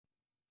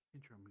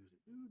intro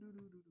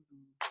music.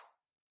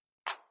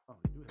 Oh,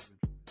 we do have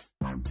intro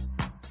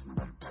music.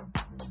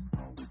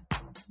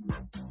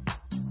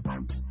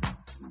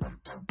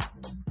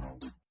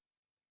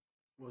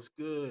 What's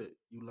good?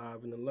 You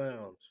live in the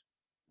lounge.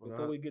 What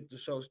Before up? we get the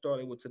show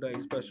started with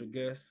today's special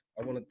guest,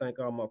 I want to thank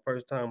all my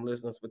first time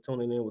listeners for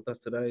tuning in with us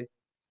today.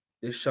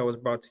 This show is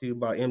brought to you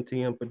by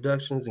MTM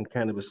Productions and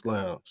Cannabis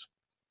Lounge.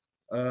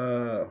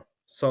 Uh,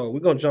 so we're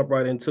gonna jump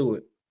right into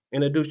it.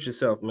 Introduce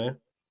yourself, man.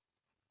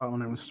 My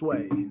name is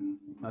Sway.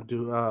 I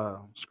do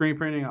screen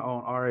printing. I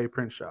own RA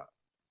Print Shop.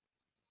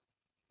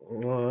 All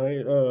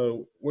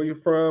right. Where you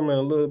from, and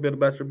a little bit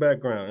about your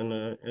background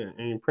in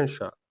your print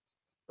shop.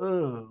 Where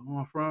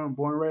I'm from,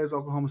 born and raised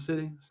Oklahoma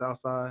City, South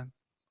Side,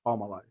 all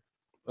my life.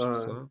 That's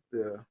what's up.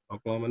 Yeah.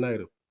 Oklahoma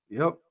native.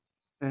 Yep.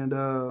 And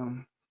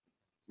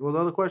what was the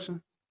other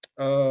question?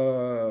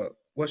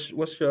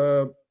 What's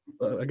your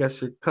I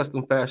guess your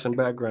custom fashion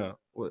background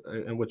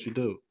and what you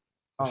do?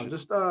 What's Oh, your,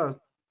 just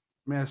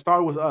man,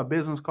 started with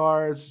business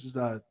cards, just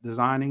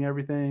designing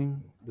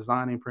everything,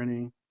 designing,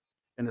 printing,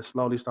 and it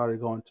slowly started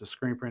going to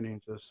screen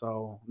printing. Just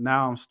so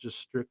now I'm just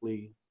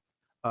strictly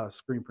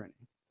screen printing.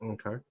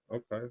 okay,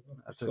 okay. I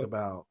What's took up?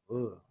 about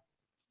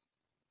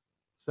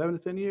 7 to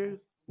 10 years.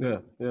 Yeah.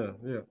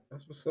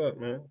 That's what's up,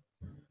 man.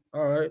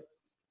 All right.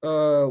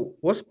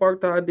 What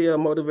sparked the idea,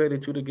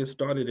 motivated you to get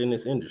started in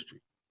this industry?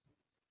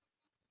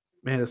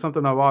 Man, it's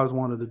something I've always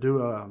wanted to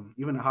do.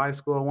 Even in high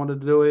school, I wanted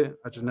to do it.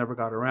 I just never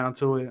got around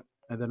to it.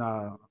 And then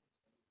I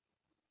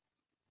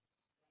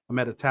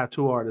met a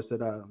tattoo artist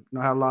that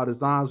had a lot of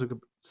designs. We could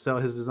sell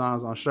his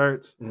designs on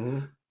shirts.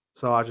 Mm-hmm.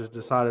 So I just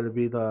decided to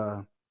be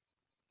the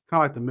kind of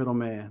like the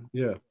middleman.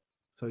 Yeah.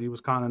 So he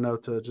was kind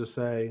enough to just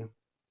say,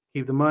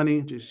 keep the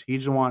money. He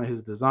just wanted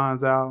his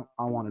designs out.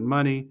 I wanted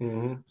money.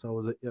 Mm-hmm. So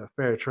it was a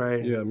fair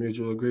trade. Yeah.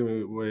 Mutual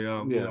agreement where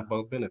y'all, Yeah,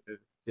 both benefit.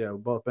 yeah, we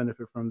both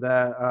benefit from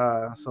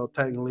that. So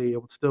technically,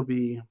 it would still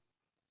be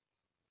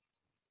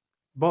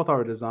both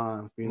our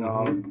designs.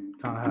 Mm-hmm.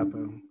 Kind of have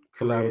a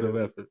Collaborative creative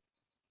effort.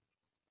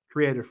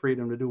 creative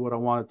freedom to do what I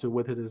wanted to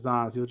with his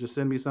designs. He'll just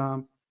send me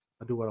some.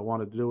 I do what I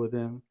wanted to do with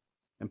him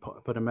and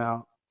put him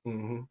out.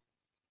 Mm-hmm.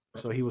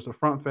 So he was the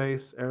front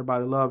face.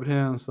 Everybody loved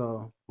him.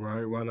 So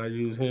Right. Why not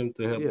use him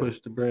to help yeah, push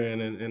the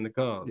brand and the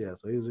cause? yeah.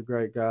 So he was a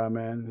great guy,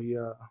 man.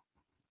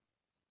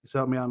 He's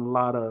helped me on a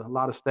lot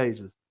of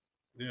stages.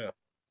 Yeah.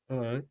 All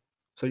right.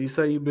 So you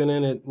say you've been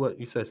in it, what,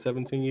 you said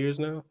 17 years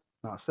now?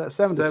 No,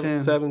 7 to 10.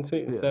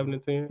 17, Yeah, 7 to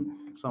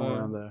 10? somewhere Uh,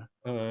 around there.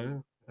 all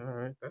right. All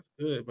right. That's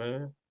good,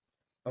 man.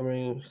 I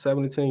mean,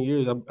 7 to 10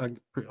 years,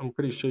 I'm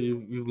pretty sure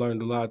you've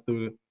learned a lot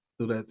through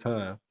that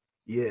time.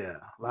 Yeah,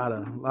 a lot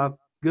of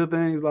good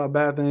things, a lot of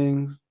bad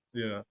things,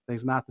 Yeah.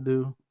 things not to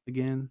do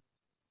again.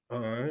 All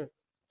right.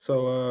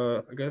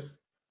 So I guess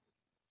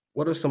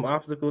what are some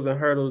obstacles and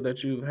hurdles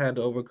that you've had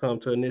to overcome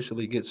to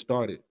initially get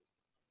started?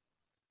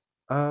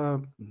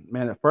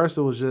 Man, at first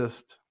it was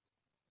just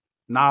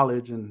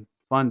knowledge and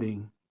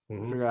funding to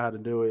Hmm. figure out how to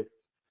do it.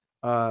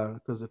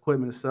 Because the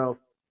equipment itself,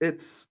 it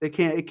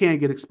can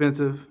get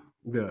expensive,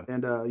 Yeah.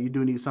 and you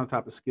do need some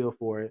type of skill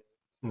for it.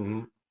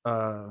 Hmm.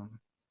 Uh,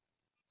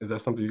 Is that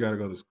something you got to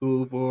go to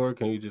school for?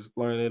 Can you just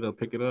learn it or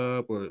pick it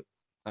up, or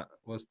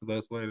what's the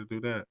best way to do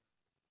that?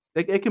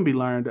 it can be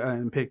learned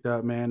and picked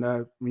up, man. I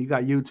mean, you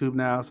got YouTube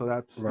now, so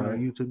that's Right.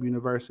 YouTube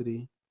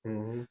University.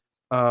 Hmm.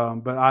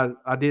 But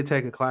I did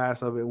take a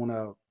class of it when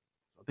I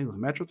think it was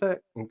Metrotech.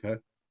 Okay.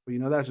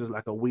 But that's just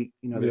like a week.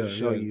 They Yeah. just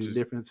show Yeah. you Just.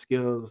 different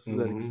skills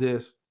that Hmm.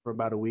 exist for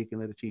about a week,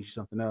 and then they teach you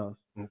something else.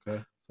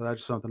 Okay. So that's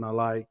just something I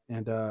like.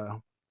 And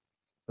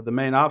but the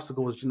main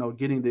obstacle is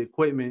getting the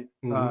equipment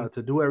Hmm.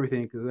 to do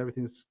everything,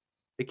 because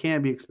it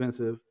can be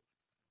expensive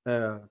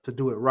to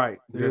do it right.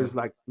 Yeah. There's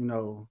like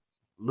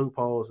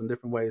loopholes and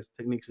different ways,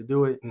 techniques to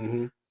do it.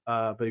 Hmm.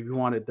 But if you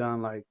want it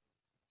done like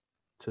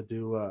to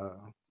do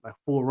like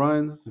full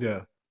runs,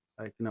 Yeah.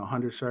 like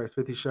 100 shirts,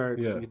 50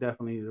 shirts, Yeah. you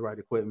definitely need the right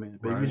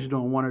equipment. But if you're Right. just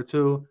doing one or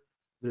two,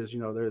 there's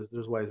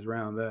ways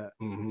around that.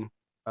 Hmm.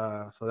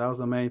 So that was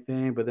the main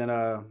thing. But then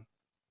I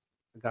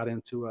got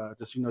into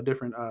just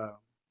different. I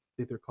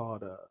think they're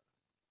called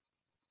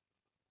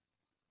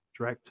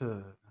direct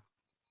to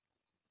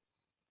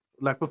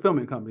like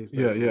fulfillment companies,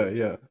 Yeah. Yeah. basically.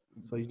 Yeah.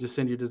 So you just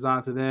send your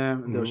design to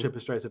them, and they'll Hmm. ship it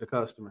straight to the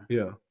customer.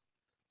 Yeah.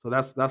 So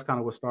that's kind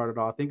of what started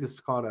all. I think it's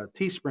called a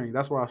Teespring.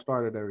 That's where I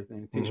started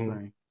everything. Hmm.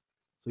 Teespring.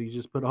 So you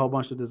just put a whole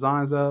bunch of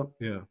designs up,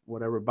 Yeah.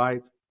 whatever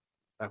bites,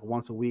 like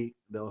once a week,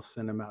 they'll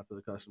send them out to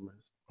the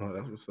customers. Oh,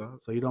 that's what's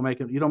up. So you don't make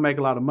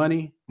a lot of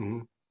money,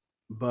 Hmm.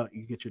 but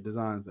you get your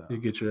designs You out.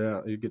 get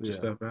you get your Yeah,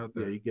 stuff out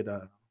yeah, there. you get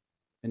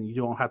and you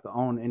don't have to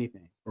own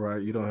anything,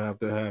 Right. You don't have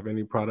to have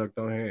any product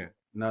on hand.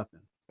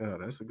 nothing. Yeah,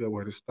 that's a good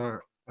way to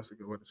start. That's a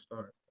good way to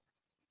start.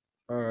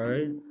 All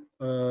right.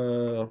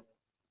 Uh,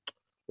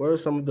 what are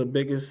some of the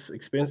biggest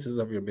expenses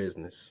of your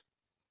business?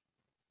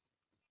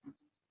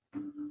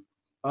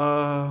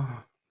 Uh,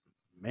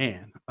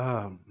 Man,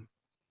 the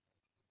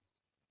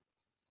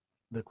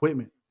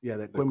equipment, yeah, the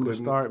The equipment to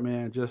equipment. start,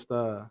 man. Just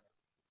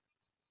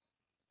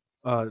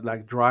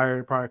like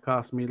dryer probably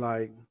cost me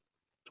like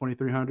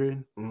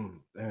 2,300.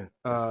 Damn,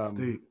 that's Um,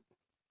 steep.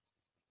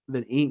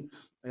 Then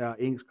inks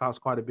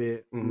cost quite a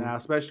bit now,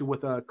 especially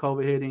with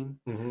COVID hitting.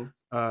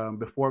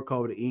 Before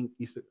COVID, ink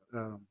used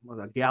to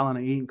a gallon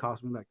of ink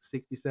cost me like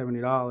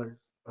 $60-$70.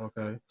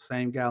 Okay.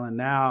 Same gallon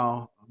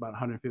now, about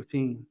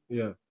 115.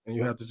 Yeah. And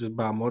you have to just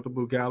buy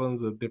multiple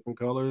gallons of different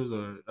colors,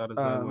 or how does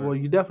that Well, work?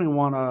 you definitely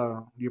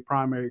want your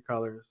primary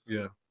colors,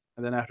 Yeah.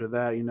 and then after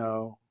that,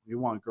 you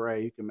want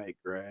gray, you can make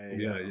gray.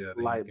 Yeah, yeah. Then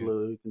you Light can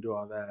blue, you can do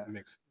all that.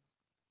 mix.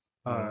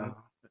 Uh,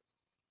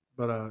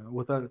 but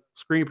with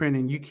screen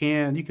printing, you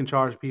can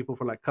charge people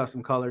for like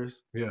custom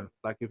colors. Yeah.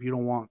 Like if you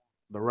don't want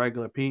the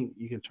regular pink,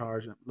 you can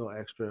charge a little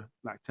extra,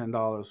 like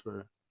 $10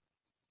 for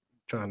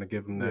Trying to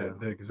give them yeah,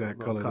 the exact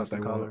little color that they custom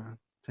want. color.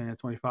 10,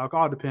 25.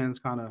 All depends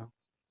kind of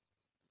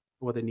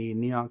what they need.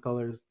 Neon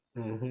colors.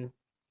 Mm-hmm.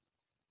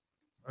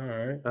 All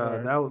right. All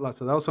right.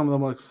 That was some of the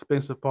most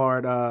expensive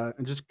part,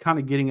 and just kind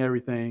of getting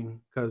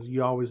everything because you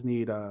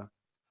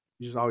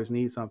just always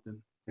need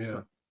something. Yeah.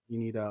 So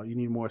you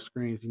need more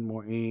screens, you need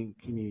more ink,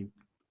 you need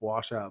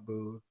washout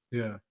booths.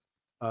 Yeah.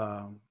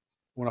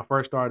 When I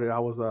first started, I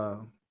was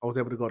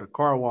able to go to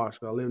car wash.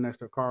 'Cause I live next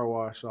to a car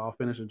wash, so I'll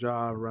finish a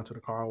job, run to the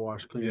car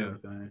wash, clean Yeah.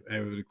 everything.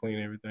 Able to clean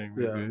everything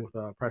real Yeah, good. with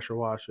a pressure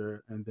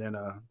washer, and then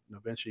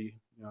eventually,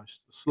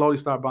 slowly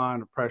start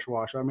buying a pressure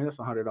washer. I mean, that's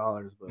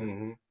 $100, but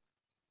Mm-hmm.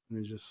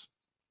 you just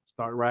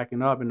start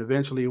racking up, and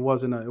eventually it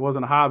wasn't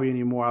a hobby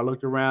anymore. I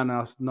looked around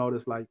and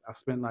noticed like I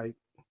spent like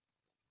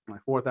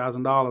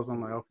 $4,000.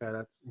 I'm like,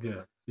 okay, Yeah.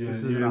 this You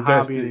isn't a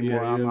hobby invested. Yeah.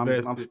 anymore. You I'm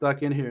invested.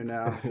 stuck in here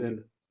now,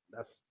 and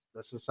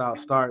that's just how it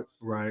starts.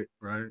 Right.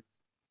 Right.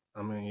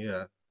 I mean,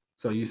 yeah.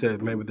 So you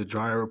said maybe the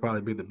dryer would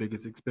probably be the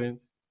biggest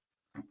expense.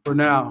 For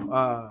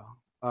now,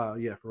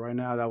 yeah, for right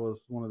now, that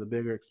was one of the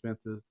bigger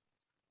expenses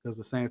because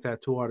the same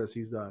tattoo artist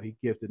he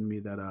gifted me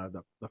that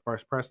the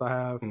first press I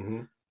have,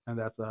 Mm-hmm. and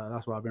that's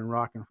what I've been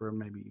rocking for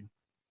maybe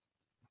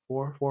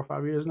 4 or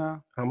 5 years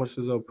now. How much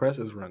is those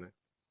presses running?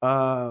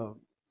 Uh,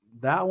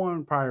 that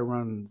one probably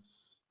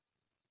runs.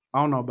 I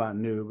don't know about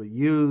new, but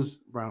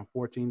used around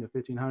 14 to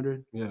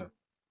 1500. Yeah.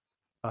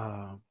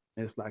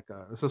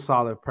 It's a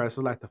solid press.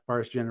 It's like the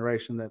first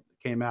generation that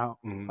came out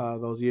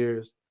Mm-hmm. those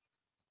years.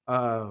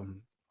 But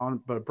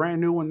a brand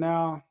new one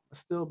now, it's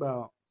still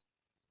about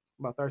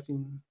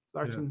 13 to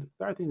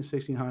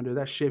 1600.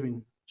 That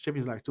shipping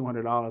is like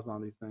 $200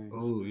 on these things.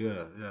 Oh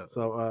yeah, yeah.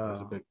 So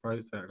That's a big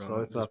price tag on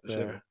it it's just up for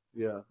shipping. there.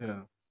 Yeah.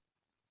 Yeah.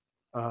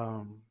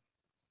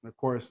 And of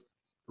course,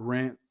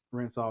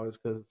 rent's always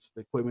because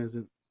the equipment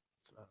isn't.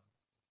 Uh,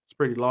 it's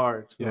pretty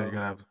large. So Yeah, you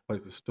gotta have a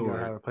place to you store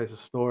gotta it. have a place to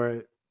store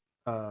it.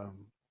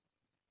 Um,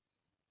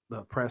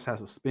 the press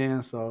has a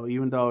spin, so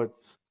even though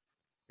it's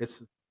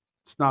it's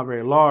not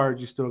very large,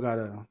 you still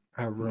gotta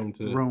Have room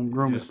to room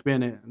yeah. to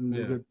spin it, and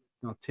Yeah. a good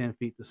 10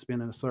 feet to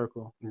spin in a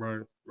circle.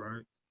 Right,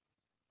 right.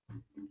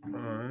 All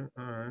right,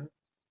 all right.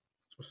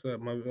 What's up?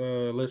 My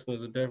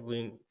listeners are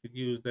definitely could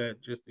use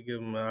that just to give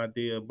them an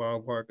idea,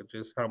 ballpark of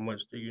just how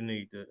much do you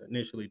need to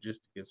initially just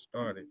to get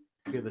started.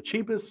 Yeah, the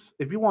cheapest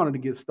if you wanted to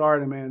get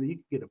started, man, you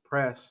can get a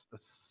press,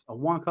 a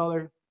one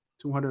color,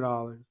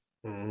 $200.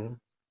 Mm-hmm.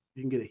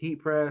 You can get a heat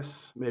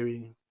press,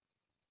 maybe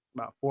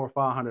about $400 or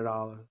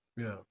 $500.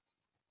 Yeah,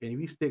 And if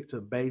you stick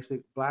to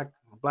basic black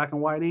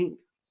and white ink,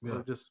 yeah.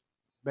 or just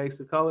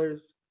basic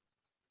colors,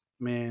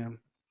 man,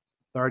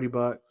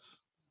 $30.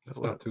 That's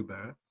So not too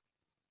bad.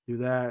 do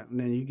that, and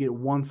then you get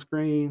one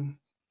screen,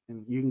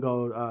 and you can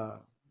go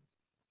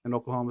in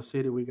Oklahoma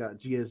City. We got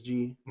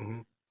GSG.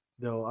 Mm-hmm.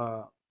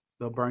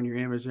 They'll burn your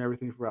image and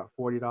everything for about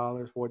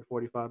 $40,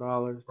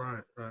 $45.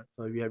 Right, right.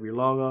 So if you have your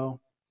logo,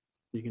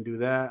 you can do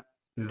that.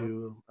 You can Yeah.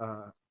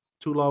 do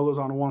two logos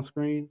on one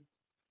screen,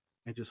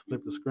 and just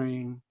flip the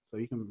screen, so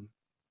you can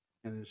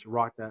and just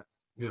rock that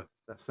Yeah.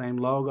 that same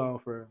logo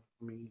for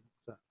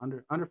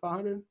under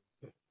 500.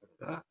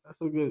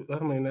 That's a good. I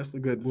mean, that's a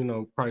good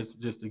price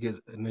just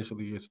to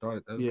initially get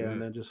started. That's Yeah, good.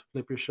 and then just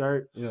flip your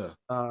shirts. Yeah.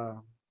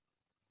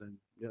 Then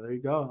yeah, there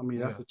you go. I mean,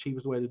 that's Yeah. the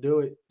cheapest way to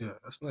do it. Yeah,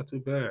 that's not too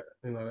bad.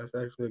 That's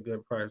actually a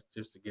good price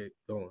just to get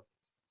going.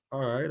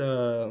 All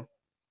right.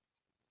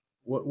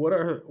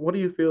 What do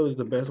you feel is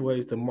the best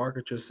ways to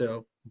market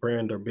yourself,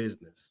 brand, or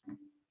business?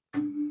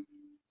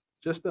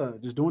 Just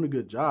doing a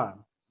good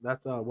job.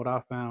 That's what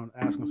I found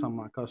asking some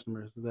of my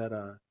customers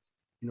that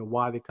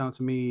why they come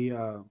to me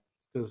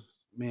because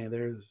man,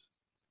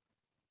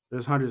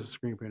 there's hundreds of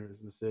screen printers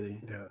in the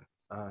city.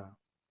 Yeah.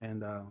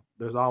 And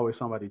there's always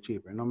somebody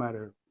cheaper. No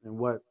matter in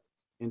what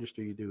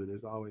industry you do,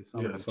 there's always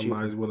somebody Yeah.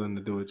 Somebody's cheaper. willing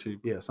to do it cheap.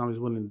 Yeah, somebody's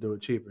willing to do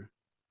it cheaper.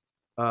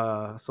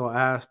 So I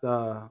asked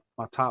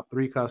my top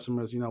 3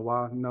 customers,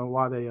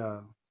 why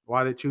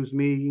they choose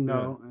me,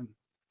 and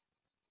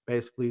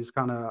basically it's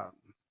kind of,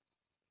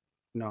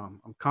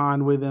 I'm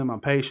kind with them, I'm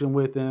patient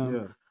with them.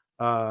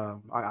 Yeah.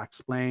 I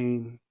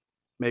explain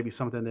maybe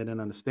something they didn't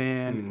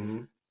understand.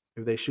 Mm-hmm.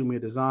 If they shoot me a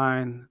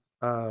design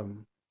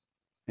and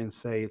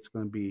say it's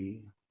going to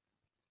be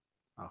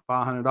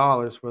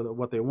 $500 for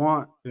what they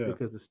want Yeah.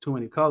 because it's too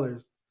many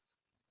colors,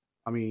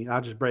 I mean, I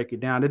just break it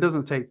down. It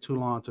doesn't take too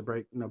long to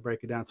break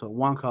it down to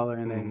one color,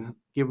 and Mm-hmm.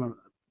 then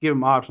give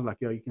them options like,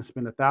 yo, you can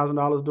spend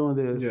 $1,000 doing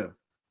this Yeah.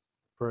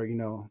 for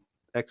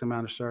X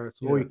amount of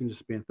shirts, or Yeah. you can just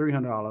spend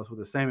 $300 with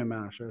the same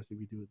amount of shirts if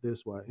you do it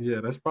this way.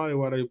 Yeah, that's probably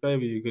why they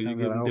favor you because you And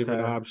they're give them like,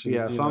 different okay, options,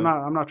 yeah. you So I'm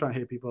know. not trying to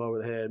hit people over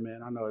the head,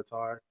 man. I know it's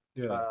hard.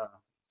 Yeah. Uh,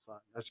 so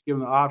I just give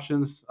them the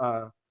options.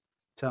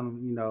 Tell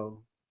them,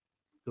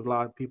 because a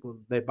lot of people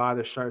they buy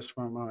their shirts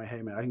from. I'm like,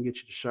 hey man, I can get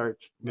you the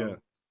shirts, Yeah.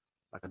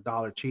 like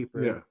 $1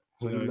 cheaper. Yeah.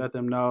 So You you know, let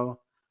them know.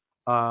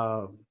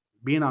 Uh,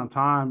 Being on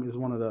time is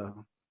one of the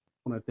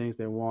things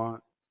they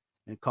want,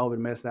 and COVID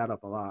messed that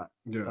up a lot.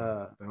 yeah,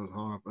 Uh, that was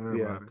hard for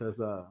yeah, everybody. because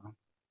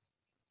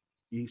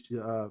you used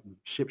to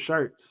ship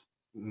shirts.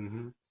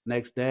 Mm-hmm.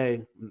 Next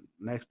day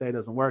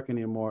doesn't work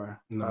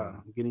anymore.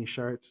 No. Getting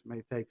shirts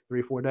may take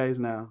 3-4 days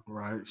now.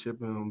 Right.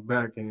 Shipping them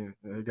back and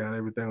they got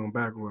everything on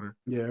back order.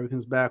 Yeah,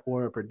 everything's back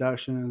order.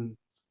 Production.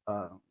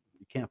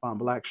 You can't find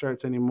black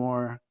shirts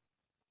anymore.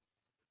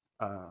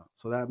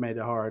 So that made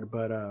it hard.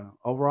 But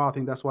overall, I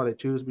think that's why they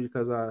choose me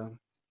because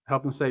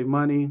help them save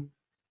money.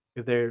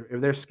 If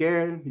they're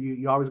scared,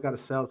 you always got to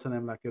sell to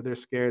them. Like if they're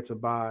scared to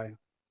buy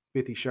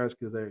 50 shirts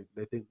because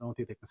they don't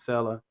think they can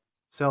sell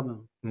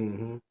them.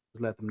 Mm-hmm.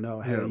 Just let them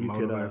know, hey, Yeah, you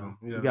could motivate them.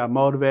 you Yeah. got to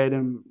motivate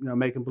them,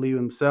 make them believe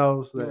in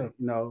themselves Yeah.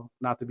 that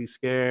not to be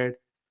scared.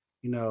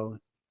 You know,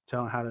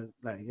 tell them how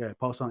to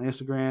post on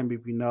Instagram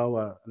if you know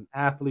an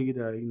athlete.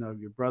 If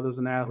your brother's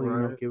an athlete,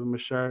 Right. give him a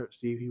shirt,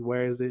 see if he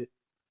wears it.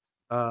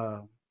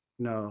 Uh,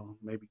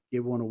 Maybe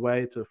give one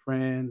away to a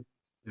friend.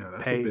 Yeah,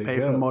 that's a Pay big pay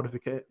for the help.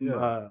 modification.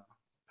 Yeah.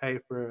 Pay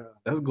for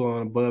That's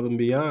going above and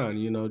beyond,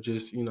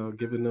 just,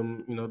 giving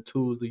them,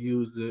 tools to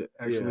use to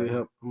actually yeah.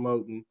 help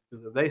promoting.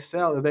 Because if they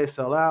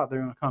sell out,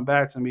 they're gonna come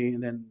back to me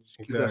and then just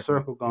keep that Exactly.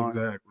 circle going.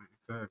 Exactly.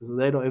 Exactly.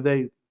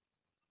 Because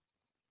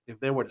if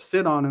they were to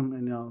sit on them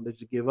and they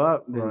just give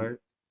up, then Right.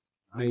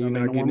 I Then ain't you're gonna make not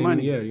no more getting any,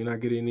 money. you're not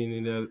getting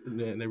any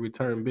of that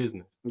return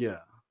business. Yeah,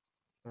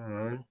 All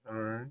right. All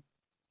right.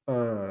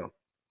 Uh,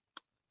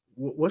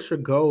 what's your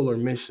goal or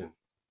mission?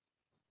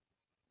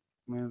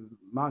 man.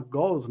 My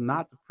goal is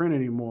not to print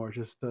anymore.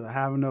 Just to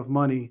have enough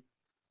money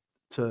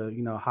to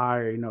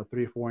hire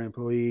 3 or 4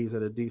 employees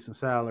at a decent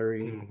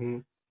salary.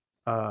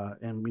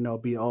 Mm-hmm.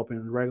 And be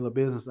open regular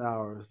business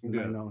hours.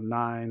 Yeah.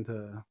 9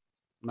 to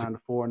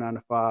 4, 9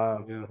 to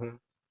 5.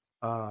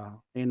 Uh-huh.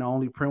 And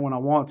only print when I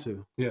want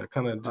to. Yeah,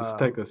 kind of just Uh,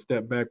 take a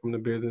step back from the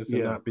business and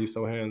yeah, not be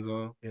so hands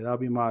on. yeah, that'll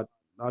be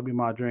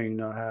my dream.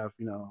 Have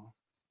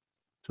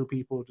 2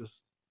 people just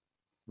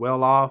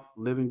well off,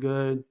 living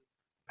good,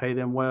 pay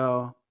them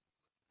well,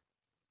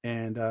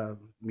 and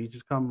me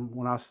just come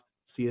when I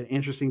see an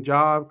interesting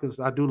job because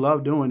I do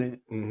love doing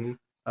it. Mm-hmm.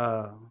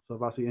 So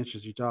if I see an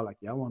interesting job, like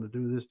I want to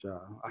do this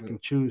job, I Yeah. can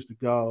choose to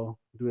go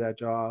do that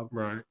job,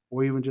 Right.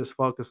 or even just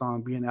focus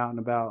on being out and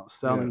about, Yeah.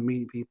 selling,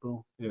 meeting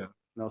people, Yeah.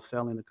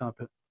 selling the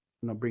company,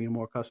 bringing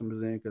more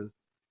customers in. Because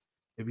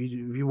if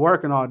you're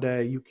working all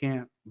day, you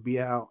can't be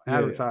out Yeah.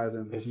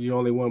 advertising. If you're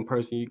only one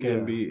person, you can't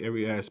Yeah, be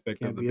every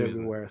aspect of can't the be business.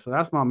 everywhere. So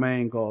that's my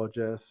main goal.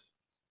 Just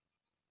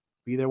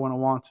be there when I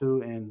want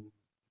to, and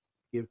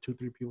give 2,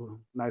 3 people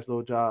a nice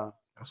little job.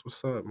 That's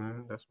what's up,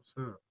 man. That's what's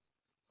up.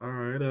 All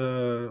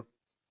right.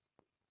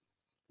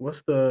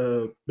 What's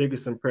the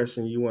biggest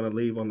impression you want to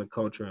leave on the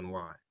culture and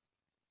why?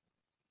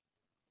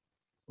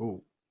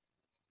 Ooh.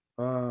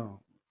 Uh,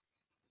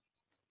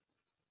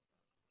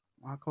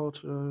 my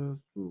culture,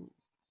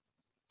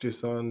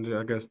 Just on,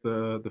 I guess,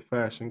 the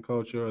fashion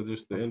culture or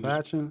just the industry.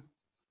 fashion.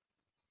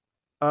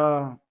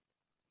 Uh,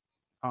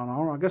 I don't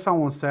know. I guess I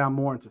won't say I'm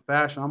more into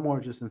fashion. I'm more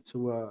just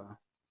into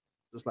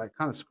just like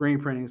kind of screen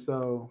printing.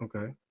 So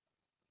Okay.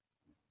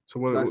 So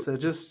like I said,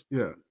 just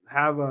yeah,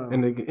 have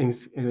and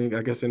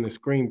I guess in the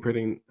screen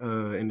printing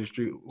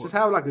industry, just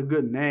have like a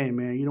good name,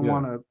 man.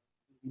 Yeah.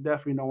 You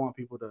definitely don't want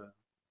people to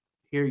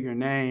hear your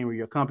name or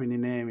your company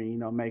name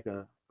and make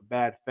a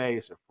bad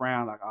face or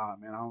frown like, oh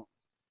man,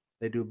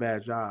 they do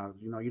bad jobs.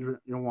 You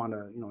don't want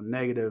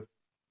to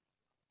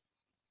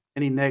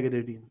any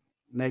negative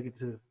yeah,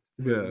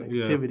 yeah,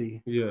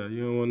 negativity yeah.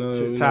 You don't want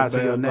no, tied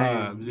to your bad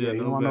name. vibes. Yeah, Yeah, you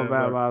don't no want no bad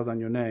bad vibes. vibes on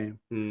your name.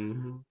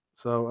 Mm-hmm.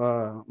 So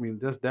I mean,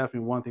 that's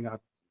definitely one thing I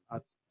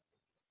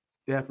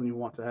definitely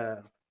want to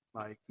have.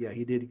 Like, yeah,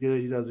 he did good.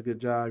 He does a good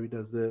job. He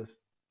does this.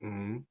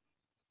 Mm-hmm.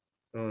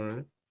 All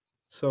right.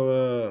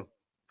 So,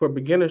 for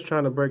beginners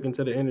trying to break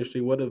into the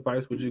industry, what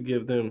advice would you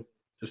give them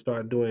to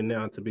start doing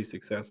now to be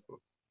successful?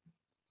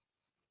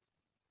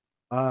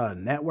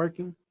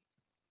 Networking,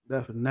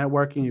 definitely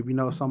networking. If you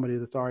know somebody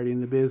that's already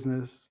in the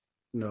business,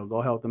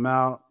 go help them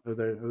out if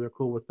they're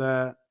cool with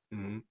that.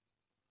 Mm-hmm.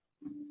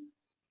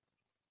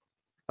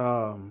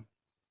 Um,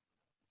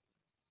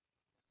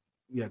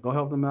 yeah, go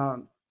help them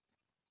out.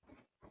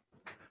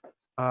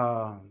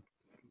 Um,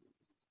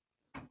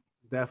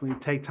 Definitely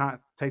take time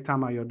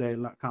out of your day,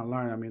 kind of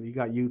learn. I mean, you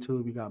got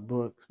YouTube, you got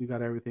books, you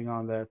got everything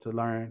on there to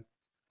learn.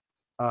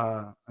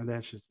 And then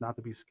just not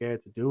to be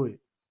scared to do it.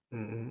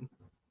 Mm-hmm.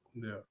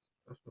 Yeah,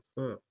 that's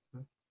what's up.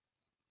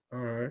 All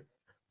right.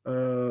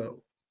 Uh,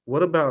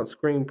 what about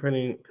screen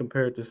printing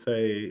compared to,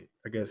 say,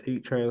 I guess,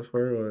 heat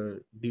transfer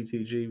or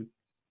DTG?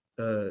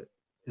 Uh,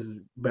 is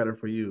better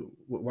for you?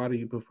 Why do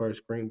you prefer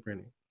screen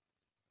printing?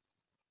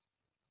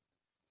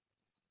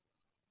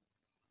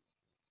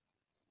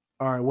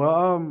 All right.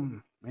 Well,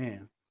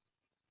 man,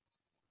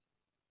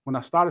 when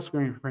I started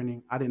screen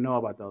printing, I didn't know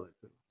about the other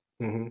two.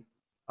 Mm-hmm.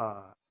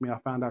 I mean, I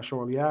found out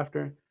shortly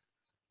after.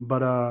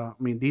 But I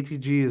mean,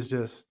 DTG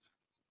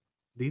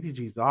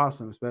is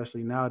awesome,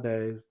 especially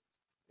nowadays.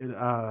 It's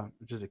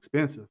just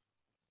expensive,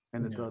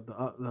 and Yeah.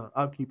 the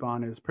upkeep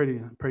on it is pretty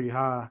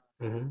high.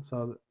 Mm-hmm.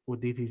 So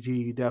with DTG,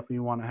 you definitely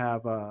want to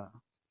have a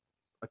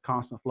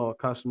constant flow of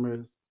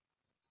customers,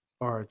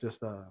 or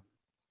just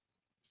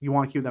you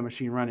want to keep that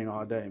machine running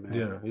all day, man.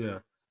 Yeah,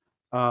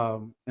 yeah.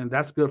 And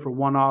that's good for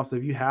one offs.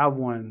 If you have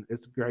one,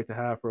 it's great to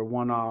have for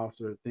one offs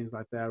or things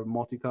like that, or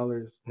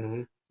multicolors.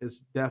 Mm-hmm. It's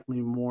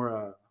definitely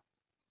more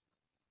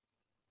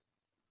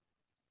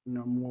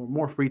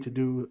more free to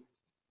do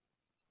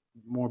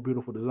more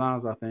beautiful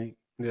designs, I think,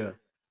 Yeah.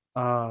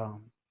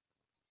 um,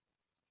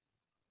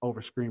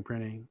 over screen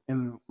printing.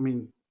 And I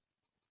mean,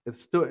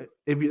 it's still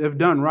if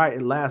done right,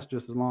 it lasts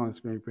just as long as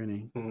screen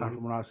printing. Mm-hmm.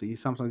 From what I see,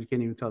 sometimes you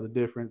can't even tell the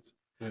difference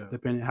Yeah.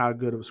 depending how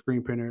good of a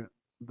screen printer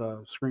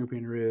the screen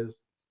printer is.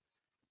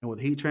 And with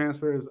heat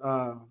transfers,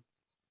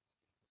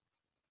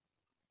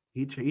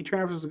 heat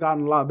transfers have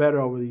gotten a lot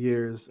better over the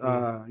years.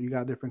 You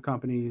got different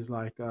companies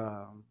like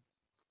I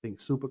think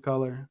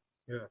Supercolor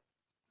Yeah.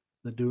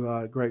 that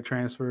do great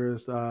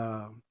transfers.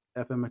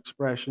 FM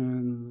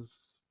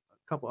Expressions,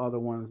 a couple other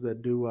ones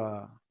that do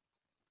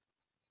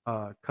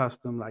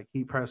custom like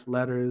heat press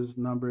letters,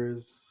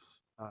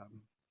 numbers,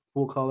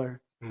 full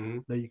color Mm-hmm.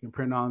 that you can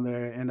print on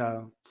there. And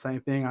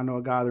same thing, I know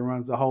a guy that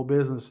runs a whole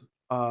business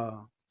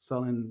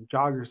selling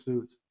jogger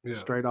suits Yeah.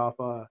 straight off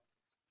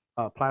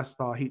plastic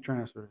heat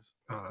transfers.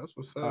 Oh, that's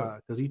what's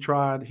up. Because he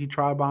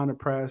tried buying the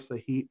press, the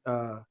heat,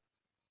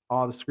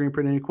 all the screen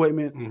printing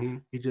equipment. Mm-hmm.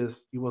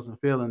 He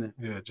wasn't feeling it,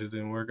 Yeah, it just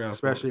didn't work out for him.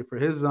 especially for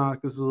his design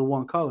because it's a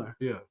one color.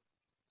 Yeah.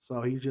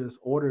 So he just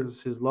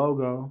orders his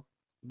logo,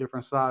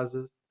 different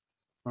sizes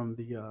from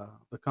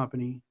the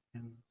company,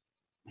 and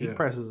he Yeah.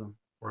 presses them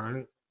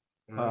Right.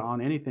 Right.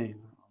 on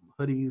anything,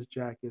 hoodies,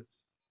 jackets.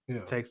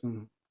 Yeah. Takes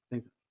him, I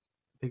think,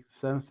 takes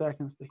 7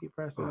 seconds to heat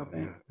press it. I Oh,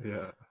 think. yeah.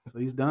 Yeah. So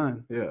he's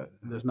done. Yeah.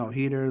 There's no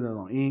heater, there's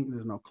no ink,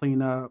 there's no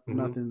cleanup,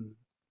 Mm-hmm.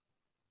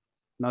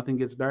 nothing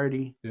gets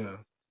dirty. Yeah.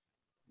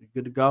 You're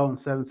good to go in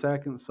 7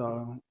 seconds.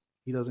 So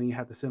he doesn't even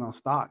have to sit on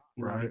stock.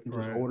 He Right. can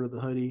just Right. order the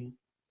hoodie,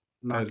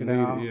 knock As it needed.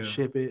 out, Yeah.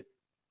 ship it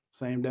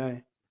same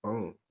day.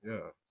 Boom.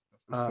 Yeah.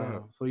 That's what's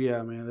up. So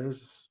yeah, man,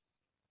 it's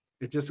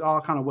just all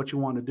kind of what you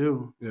want to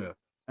do. Yeah.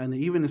 And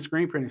even in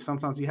screen printing,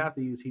 sometimes you have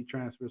to use heat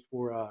transfers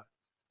for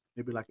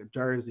maybe like a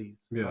jerseys.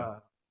 Yeah.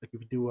 Like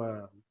if you do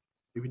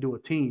a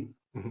team,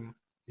 Mm-hmm.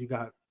 you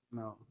got you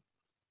know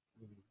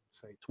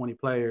say 20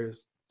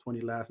 players,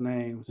 20 last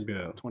names,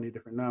 Yeah. 20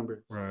 different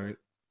numbers. Right.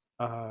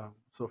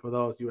 So for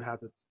those, you would have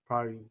to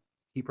probably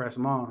heat press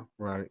them on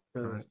Right.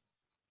 because Right.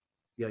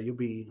 yeah,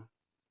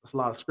 that's a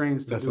lot of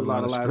screens to That's do a a lot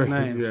lot of of last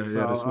screens. names.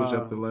 Yeah. Yeah. To switch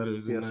up the So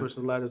letters yeah, and that. switch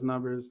the letters,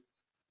 numbers.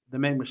 They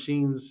make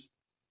machines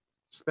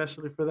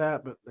especially for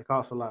that, but they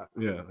cost a lot.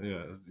 Yeah.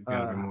 Yeah. You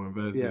gotta be more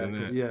invested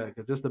in that.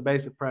 Cause just the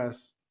basic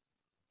press,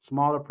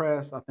 smaller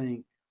press, I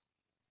think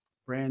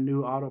brand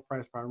new auto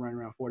press probably running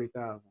around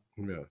 40,000.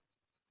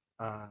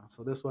 Yeah.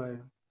 So this way,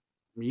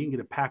 I mean, you can get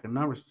a pack of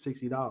numbers for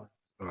 $60.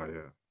 Oh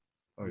yeah.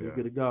 Oh You're yeah.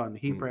 good to go. And the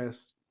heat Mm.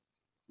 press,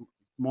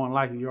 more than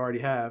likely, you already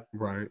have.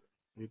 Right.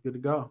 You're good to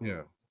go.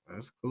 Yeah.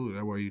 That's cool.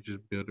 That way you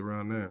just build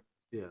around that.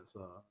 Yeah.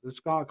 So this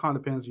kind of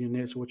depends on your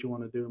niche, what you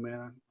want to do,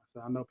 man. So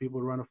I know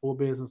people run a full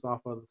business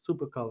off of the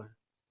super color.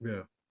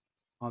 Yeah.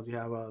 As long as you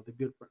have the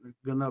good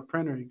enough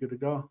printer, you're good to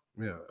go.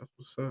 Yeah. That's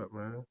what's up,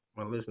 man.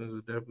 My listeners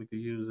will definitely could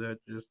use that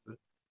just to,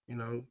 you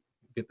know,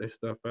 get their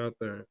stuff out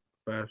there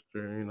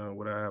faster,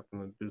 without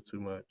having to do too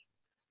much.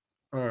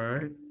 All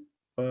right.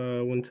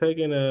 When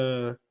taking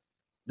a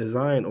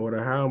design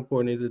order, how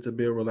important is it to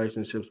build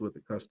relationships with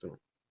the customer?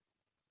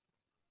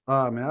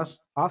 Man,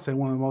 I'll say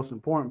one of the most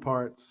important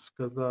parts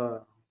because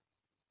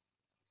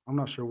I'm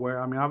not sure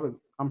where. I mean,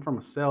 I'm from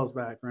a sales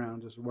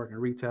background, just working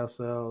retail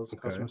sales,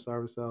 Okay. customer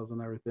service sales,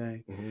 and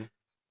everything.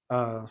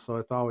 Mm-hmm. So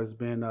it's always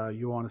been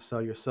you want to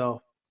sell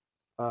yourself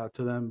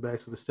to them,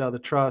 basically sell the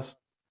trust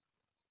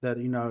that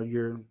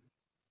you're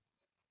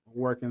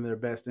working in their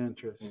best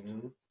interest.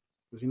 Mm-hmm.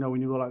 Because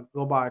when you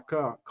go buy a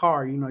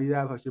car, you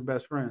act like your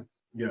best friend.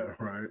 Yeah.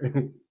 Right.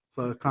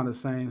 So it's kind of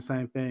same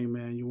thing,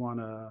 man.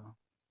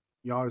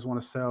 You always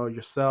want to sell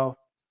yourself,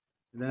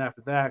 and then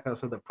after that,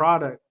 because of the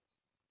product,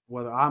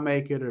 whether I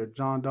make it or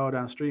John Doe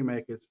down the street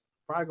make it, it's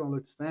probably gonna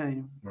look the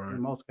same Right. in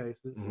most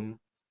cases. Mm-hmm.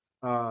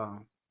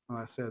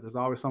 Like I said, there's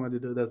always somebody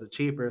that does it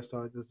cheaper,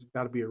 so there's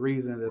got to be a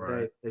reason that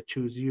Right. they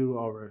choose you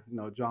over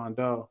John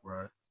Doe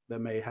Right. that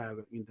may have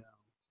it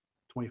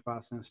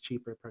 25 cents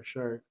cheaper per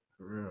shirt.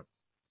 For real.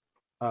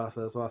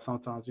 So that's why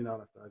sometimes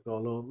I go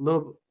a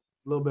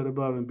little bit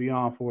above and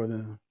beyond for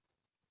them.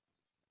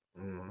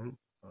 Mm-hmm.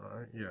 All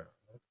right. Yeah.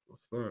 That's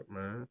what's up,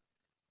 man.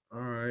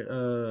 All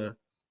right.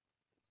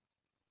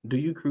 Do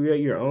you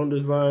create your own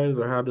designs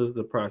or how does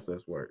the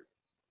process work?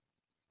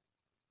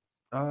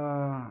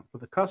 For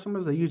the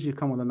customers, they usually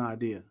come with an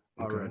idea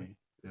Okay. already.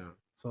 Yeah.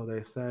 So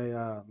they say,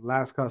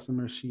 last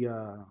customer, she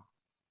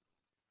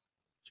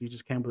She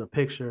just came with a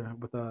picture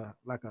with a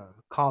like a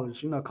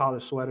college,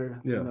 college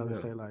sweater. Yeah, They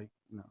yeah. say like,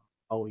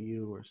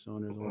 OU or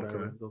Sooners or whatever.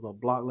 Okay. Those little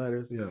block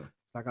letters. Yeah.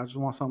 Like I just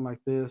want something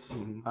like this.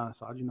 Mhm.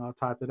 So I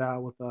typed it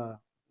out with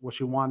what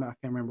she wanted. I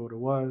can't remember what it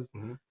was.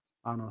 Mhm.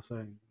 I don't know,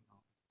 saying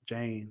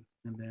Jane,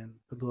 and then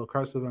put a little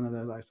cursive under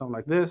there, like something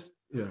like this.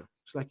 Yeah.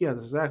 She's like, yeah,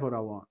 that's exactly what I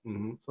want.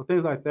 Mhm. So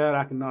things like that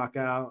I can knock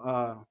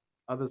out.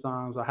 Other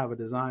times I have a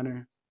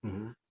designer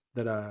Mhm.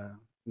 that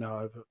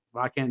if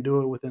I can't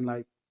do it within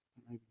like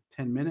maybe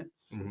 10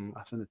 minutes, Mhm.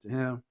 I send it to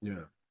him,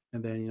 Yeah.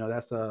 and then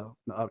that's an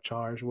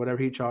upcharge.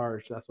 Whatever he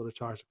charged, that's what I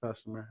charge the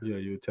customer. Yeah.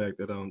 You tack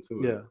that on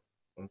to it.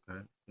 Yeah.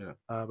 Okay. Yeah.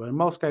 But in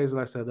most cases,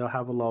 like I said, they'll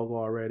have a logo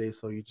already,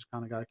 so you just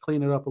kind of got to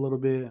clean it up a little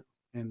bit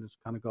and just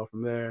kind of go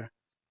from there.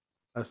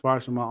 As far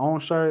as for my own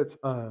shirts,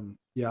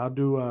 yeah, I'll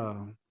do.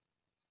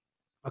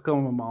 I come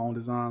up with my own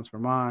designs for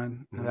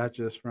mine, and Mhm. that's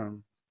just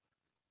from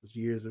just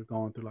years of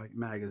going through like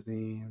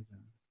magazines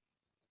and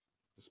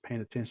just paying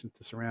attention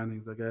to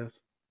surroundings, I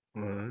guess.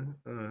 All right.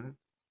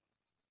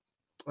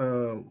 All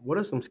right. What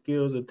are some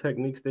skills or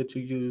techniques that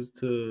you use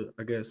to,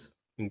 I guess,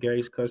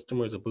 engage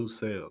customers or boost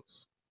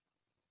sales?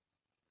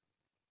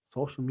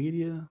 Social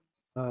media,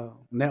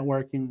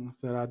 networking,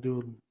 said I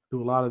do a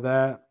lot of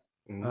that.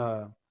 Mhm.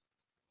 Uh,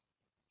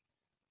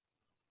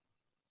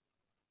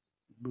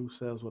 boost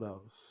sales. What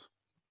else?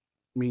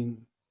 I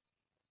mean,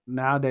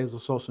 nowadays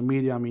with social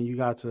media, I mean, you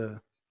got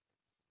to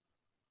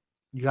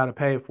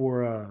pay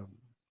for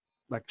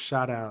like a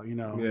shout out.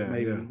 Yeah. Yeah.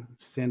 Maybe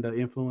send an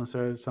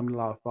influencer, somebody a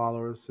lot of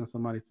followers, send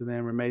some money to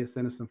them, or maybe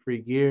send us some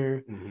free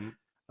gear. Mhm.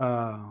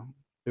 Uh,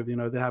 if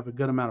they have a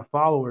good amount of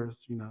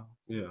followers, Yeah.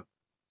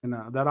 and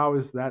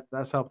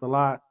that's helped a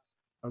lot.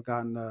 I've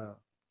gotten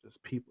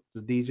just people,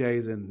 just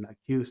DJs in like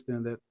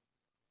Houston that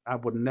I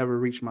would never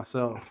reach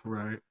myself.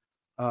 Right.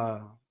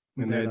 Uh,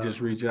 And that they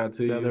just reach out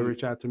to they'll you.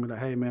 reach out to me like,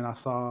 hey man, I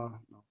saw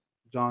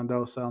John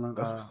Doe selling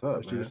That's what's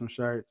up, just man. some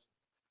shirts,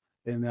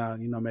 and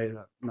made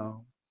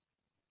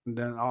and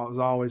then I was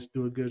always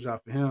do a good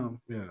job for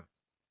him. Yeah.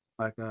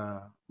 Like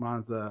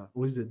mine's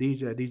he's a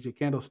DJ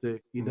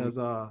Candlestick. He Mhm. does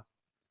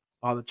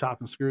all the chop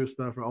and screw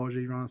stuff for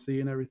OG Ron C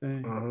and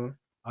everything. Uh-huh.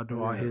 I do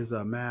Oh all yeah. his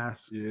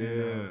masks and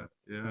Yeah.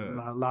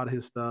 Yeah. a lot of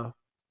his stuff.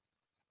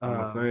 I'm a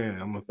Uh,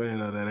 fan. I'm a fan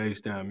of that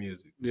H-Town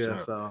music for yeah, sure.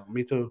 so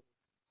me too.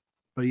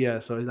 But yeah,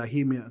 so he's like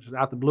he me just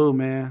out the blue,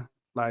 man.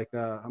 Like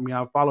I mean,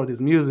 I followed his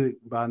music,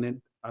 but I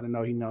didn't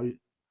know I didn't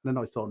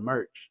know he sold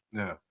merch.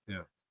 Yeah.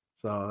 Yeah.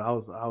 So I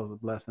was a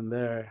blessing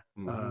there.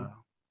 Mhm.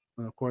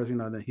 And of course,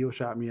 then he'll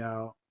shout me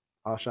out.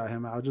 I'll shout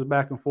him out. Just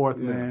back and forth,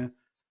 Yeah.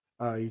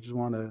 man. You just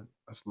want to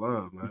That's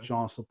love, put man. you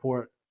on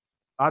support.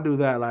 I do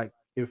that. Like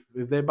if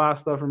they buy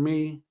stuff from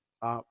me,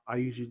 I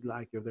usually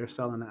like if they're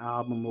selling an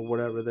album or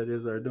whatever that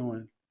is they're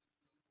doing,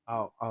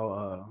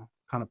 I'll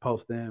kind of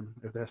post them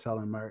if they're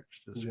selling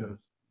merch, just Yeah.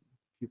 because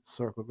keep the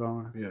circle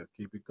going. Yeah.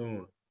 Keep it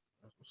going.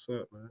 That's what's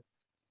up, man.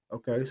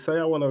 Okay. Say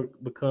I want to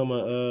become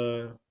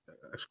a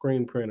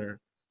screen printer.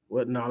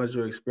 What knowledge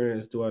or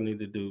experience do I need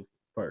to do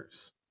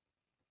first?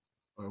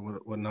 Or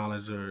what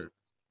knowledge or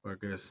I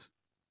guess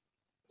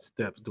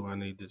steps do I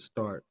need to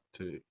start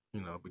to,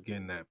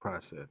 begin that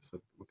process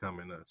of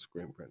becoming a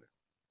screen printer?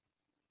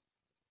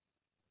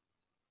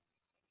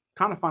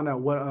 Kind of find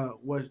out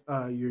what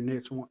your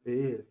niche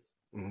is.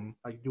 Mm-hmm.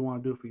 Like, do you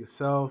want to do it for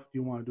yourself? Do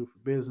you want to do it for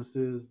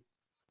businesses?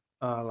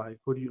 Like,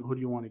 who do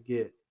you want to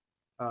get?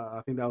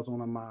 I think that was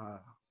one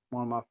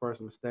of my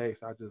first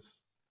mistakes. I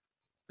just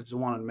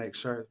wanted to make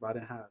shirts, but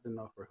I didn't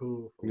know for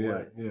who, for Yeah,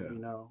 what, yeah. you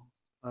know.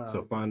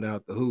 So Um, find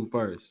out the who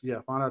first.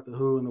 yeah, find out the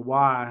who and the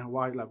why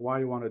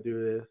you want to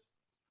do this,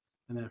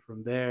 and then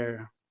from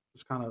there,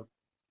 just kind of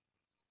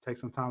take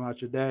some time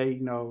out your day,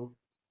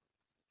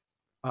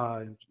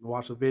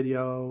 watch a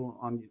video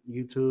on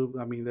YouTube.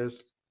 I mean,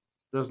 there's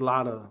a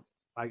lot of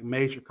like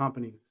major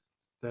companies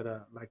that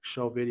like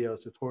show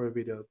videos, tutorial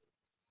videos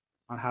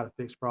on how to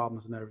fix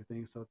problems and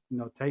everything. So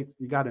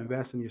you got to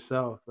invest in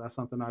yourself. That's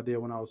something I did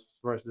when I was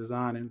first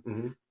designing.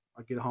 Mm-hmm.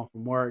 I get home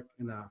from work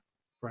and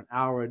for an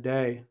hour a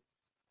day,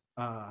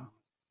 uh,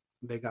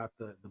 they got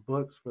the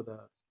books for the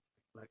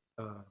like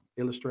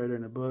illustrator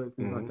in the book,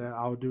 things like Mm-hmm. that.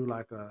 I would do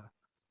like a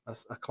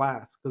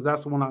class because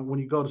that's when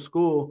you go to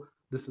school.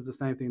 This is the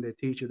same thing they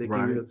teach you. They give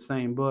Right. you the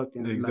same book The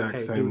and like, exact hey,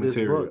 same do this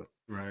book. material.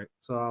 Right.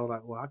 So I was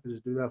like, well, I could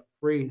just do that for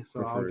free. So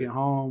For I'll free. get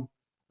home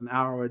an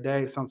hour a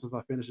day. Sometimes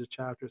I finish a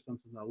chapter,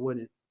 sometimes I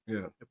wouldn't.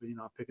 Yeah. If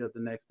I pick it up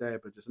the next day,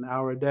 but just an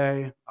hour a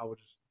day, I would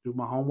just do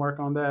my homework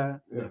on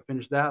that. Yeah. Then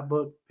finish that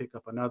book, pick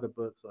up another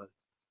book. So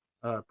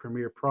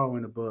Premiere Pro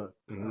in the book,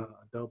 Mm-hmm.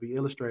 Adobe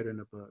Illustrator in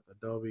the book,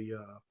 Adobe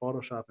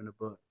Photoshop in the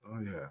book. Oh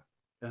yeah.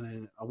 And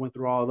then I went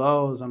through all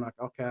those. I'm like,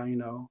 okay,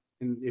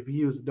 and if you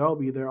use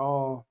Adobe, they're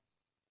all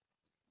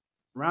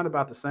around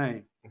about the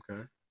same.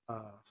 Okay.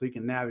 So you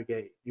can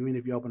navigate. Even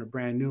if you open a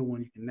brand new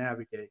one, you can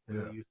navigate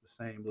because Yeah. they use the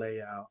same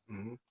layout.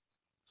 Mm-hmm.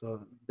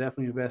 So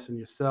definitely invest in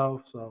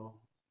yourself. So,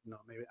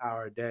 maybe an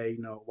hour a day,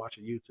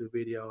 watching YouTube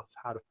videos,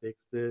 how to fix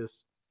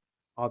this,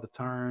 all the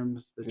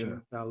terms that Yeah.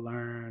 you gotta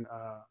learn.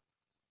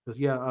 Because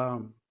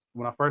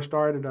when I first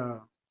started,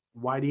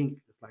 white ink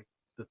is like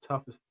the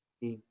toughest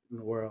ink in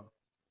the world.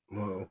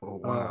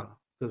 Wow.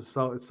 Because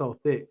it's so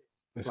thick.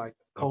 It's It's like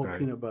cold okay.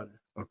 peanut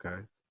butter. Okay.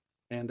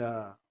 And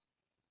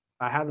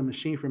I had the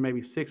machine for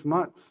maybe 6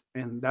 months,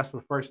 and that's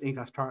the first ink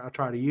I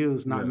try to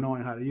use, not Yeah.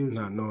 knowing how to use it.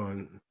 Not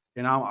knowing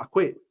And I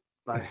quit.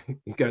 Like,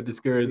 you got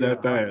discouraged yeah,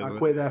 that fast. I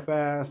quit that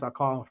fast. I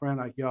called a friend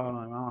like, "Yo, I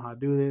don't know how to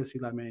do this."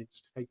 He's like, "Man,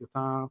 just take your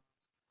time."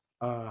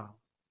 Uh,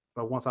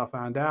 but once I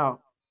found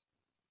out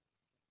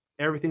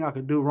everything I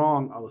could do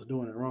wrong, I was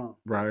doing it wrong.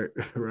 Right,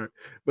 right.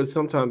 But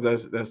sometimes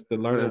that's the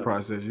learning Yeah,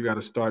 process. You got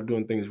to start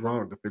doing things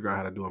wrong to figure out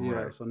how to do them yeah.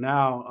 right. So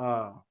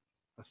now,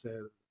 I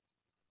said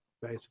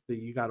basically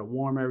you got to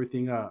warm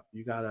everything up.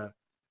 You got to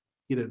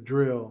get a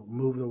drill,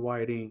 move the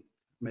white ink,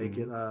 make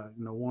it,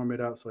 Mhm. warm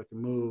it up so it can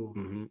move.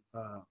 Mhm.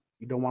 Uh,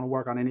 you don't want to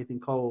work on anything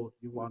cold.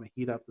 You want to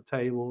heat up the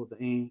table, the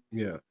ink.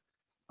 Yeah,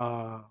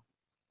 Uh,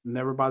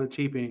 never buy the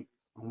cheap ink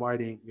on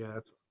white ink. Yeah,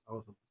 that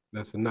was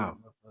that's enough.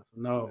 that's a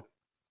no.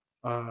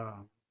 Uh,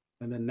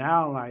 and then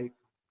now, like,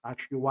 I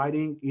treat white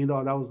ink,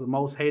 that was the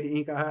most hated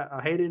ink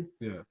I hated.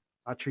 Yeah,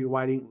 I treat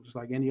white ink just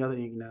like any other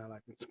ink now.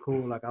 Like, it's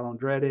cool. Like, I don't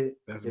dread it.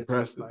 that's It's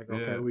just impressive. like,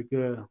 okay, Yeah. we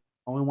good.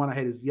 Only one I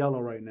hate is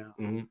yellow right now.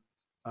 Mhm.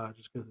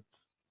 Just because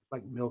it's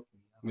like milky.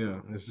 I don't Yeah,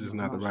 know. it's just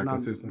not the I'm just right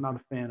consistency. not a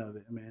fan of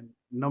it, man.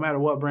 No matter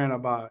what brand I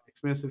buy,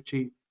 expensive,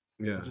 cheap,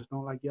 I Yeah. just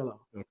don't like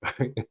yellow.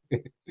 Okay.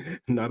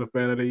 Not a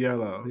fan of the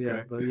yellow.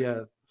 But yeah,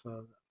 Okay.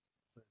 so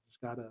just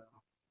gotta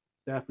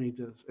definitely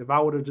just if I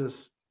would have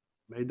just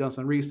maybe done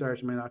some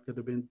research, man, I could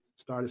have been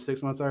started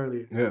 6 months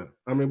earlier. Yeah.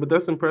 I mean, but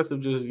that's impressive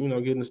just,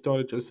 getting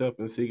started yourself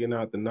and seeking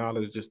out the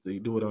knowledge just to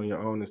do it on your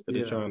own instead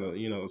of Yeah, trying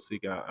to,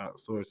 seek out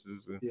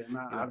sources and, yeah. you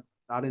know,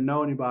 I didn't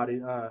know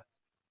anybody. I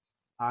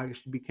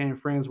actually became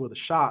friends with a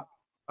shop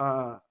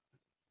uh,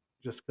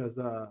 just because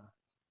I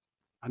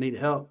needed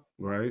help.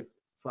 right?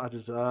 So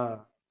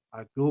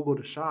I googled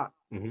the shop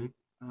Mhm.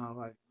 and I was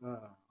like,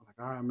 all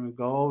right, I'm gonna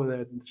go over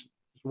there. And just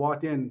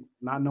walked in,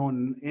 not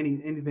knowing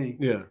anything.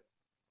 Yeah.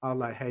 I was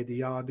like, hey, do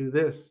y'all do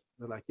this?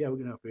 They're like, yeah, we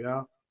can help you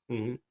out.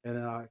 Mhm. And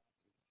then I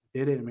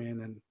did it,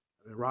 man, and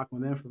I've been rocking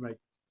with them for like,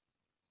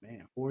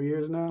 man, 4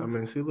 years I now.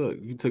 mean, see, look,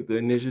 you took the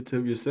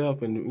initiative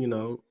yourself and,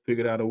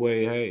 figured out a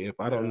way, hey, if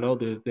I don't Yeah, know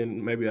this,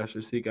 then maybe I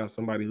should seek out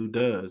somebody who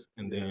does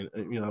and yeah.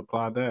 then,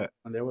 apply that.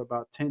 And they were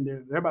about 10.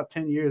 They're about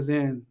 10 years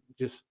in,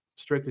 just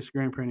strictly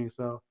screen printing.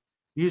 So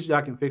usually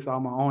I can fix all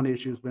my own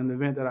issues, but in the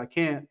event that I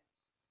can't,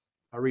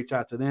 I reach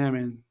out to them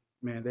and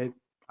man,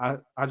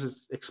 I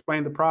just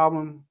explain the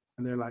problem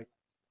and they're like,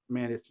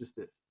 man, it's just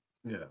this.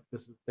 Yeah.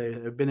 They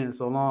have been in it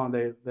so long,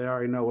 they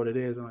already know what it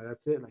is. I'm like,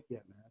 that's it. Like, yeah,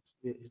 man, that's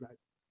it. He's like,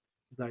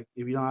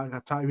 if you don't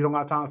have time, if you don't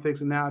got time to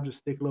fix it now, just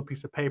stick a little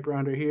piece of paper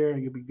under here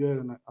and you'll be good.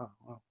 And like, oh,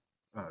 well,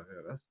 Oh,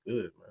 yeah, that's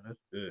good, man.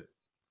 That's good.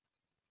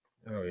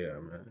 Oh, yeah,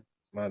 man.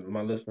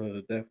 My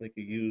listeners definitely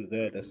could use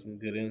that. That's some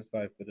good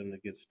insight for them to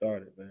get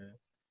started, man.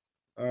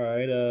 All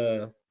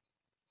right,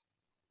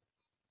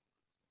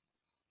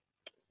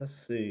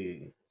 let's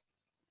see.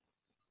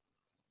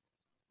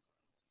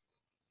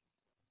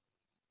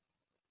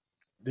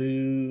 Do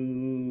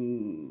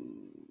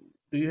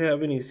you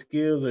have any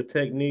skills or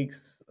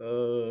techniques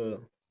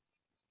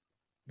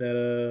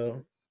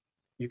that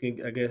you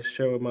can, I guess,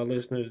 share with my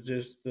listeners?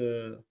 Just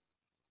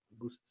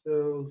boost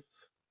sales.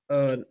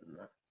 uh,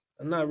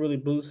 not really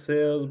boost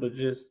sales, but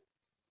just,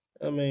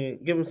 I mean,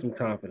 give them some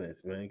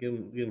confidence, man. Give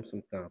them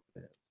some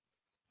confidence.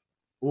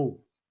 Ooh,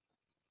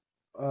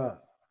 uh,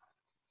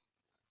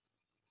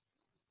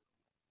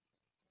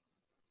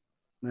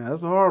 man,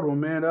 that's a hard one,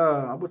 man.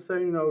 I would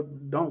say,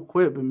 don't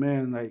quit, but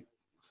man, like,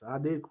 so I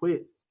did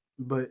quit,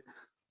 but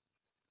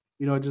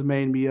it just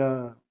made me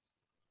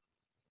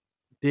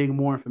dig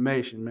more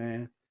information,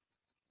 man.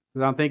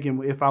 Because I'm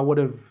thinking if I would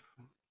have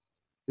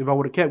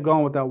kept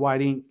going with that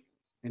white ink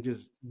and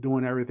just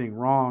doing everything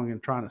wrong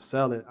and trying to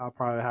sell it, I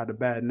probably had a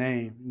bad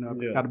name,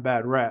 Yeah. got a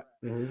bad rap.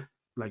 Hmm.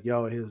 Like,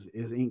 yo, his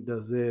ink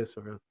does this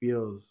or it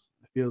feels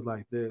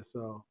like this.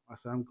 So I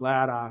said I'm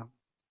glad I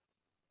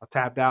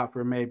tapped out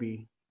for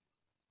maybe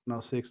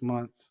 6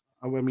 months.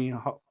 I mean,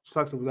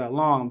 sucks it was that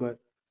long, but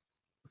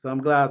so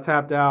I'm glad I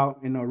tapped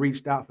out and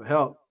reached out for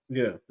help.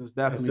 Yeah. It's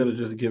Instead of definitely,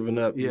 just giving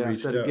up, you yeah, reached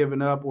instead of out.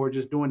 giving up or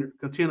just doing it,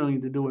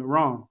 continuing to do it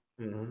wrong.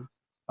 Hmm.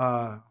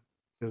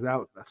 Because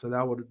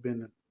that would have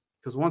been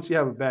because once you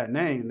have a bad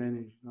name,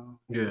 then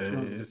Yeah, it's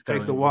gonna it's kind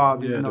takes a of while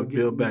to yeah to get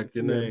build back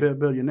your yeah name.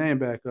 build your name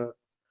back up.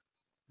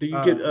 Do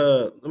you get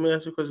Uh, let me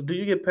ask you a question. Do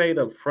you get paid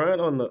up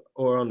front on the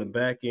or on the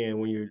back end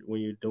when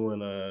you're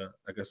doing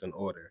I guess an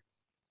order?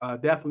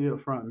 Definitely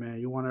up front, man.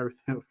 You want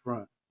everything up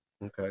front.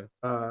 Okay.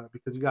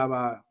 Because you got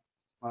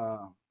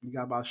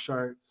to buy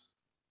shirts,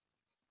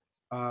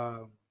 uh,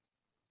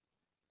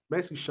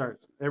 basically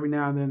shirts. Every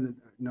now and then,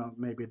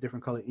 maybe a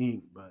different color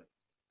ink, but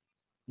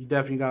you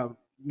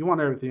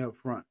want everything up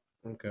front.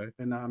 Okay.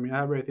 And I mean, I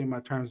have everything in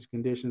my terms and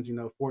conditions.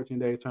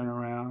 14-day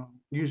turnaround.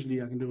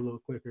 Usually, I can do a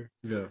little quicker.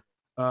 Yeah.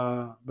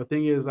 But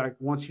thing is, like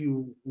once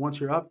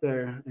you're up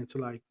there into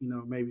like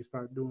maybe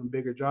start doing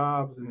bigger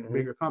jobs and Hmm.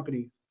 bigger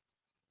companies,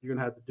 you're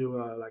gonna have to do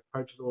like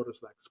purchase orders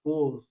like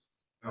schools,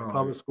 like Oh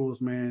public yeah. schools,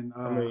 man.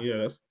 I mean, yeah,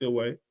 that's a good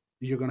way.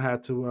 You're gonna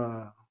have to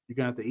you're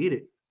gonna have to eat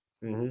it.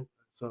 Hmm.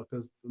 So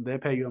because they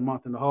pay you a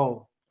month in the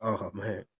hole. Oh man.